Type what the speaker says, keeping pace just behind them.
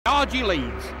Biaggi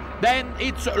leads. Then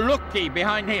it's Lucky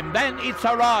behind him. Then it's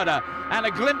Harada. And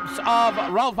a glimpse of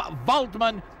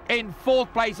Waldmann in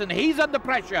fourth place. And he's under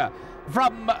pressure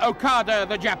from Okada,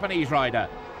 the Japanese rider.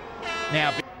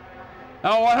 Now,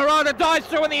 Harada dives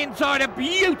through on the inside. A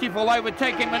beautiful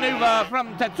overtaking maneuver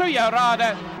from Tetsuya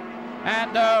Harada.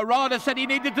 And Harada said he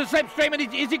needed to slipstream.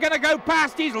 And is he going to go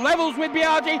past his levels with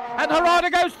Biaggi? And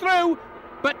Harada goes through.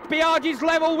 But Biaggi's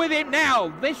level with him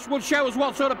now. This will show us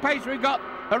what sort of pace we've got.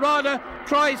 Harada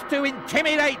tries to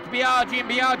intimidate Biaggi, and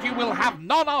Biaggi will have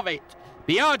none of it.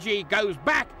 Biaggi goes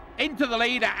back into the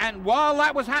lead, and while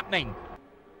that was happening,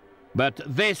 but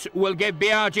this will give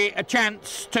Biaggi a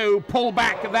chance to pull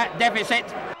back that deficit.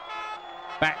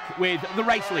 Back with the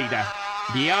race leader.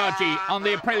 Biaggi on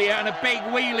the Aprilia, and a big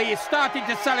wheelie is starting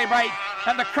to celebrate,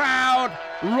 and the crowd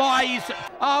rise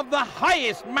of the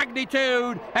highest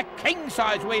magnitude. A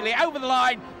king-size wheelie over the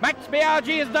line. Max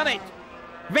Biaggi has done it.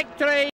 Victory.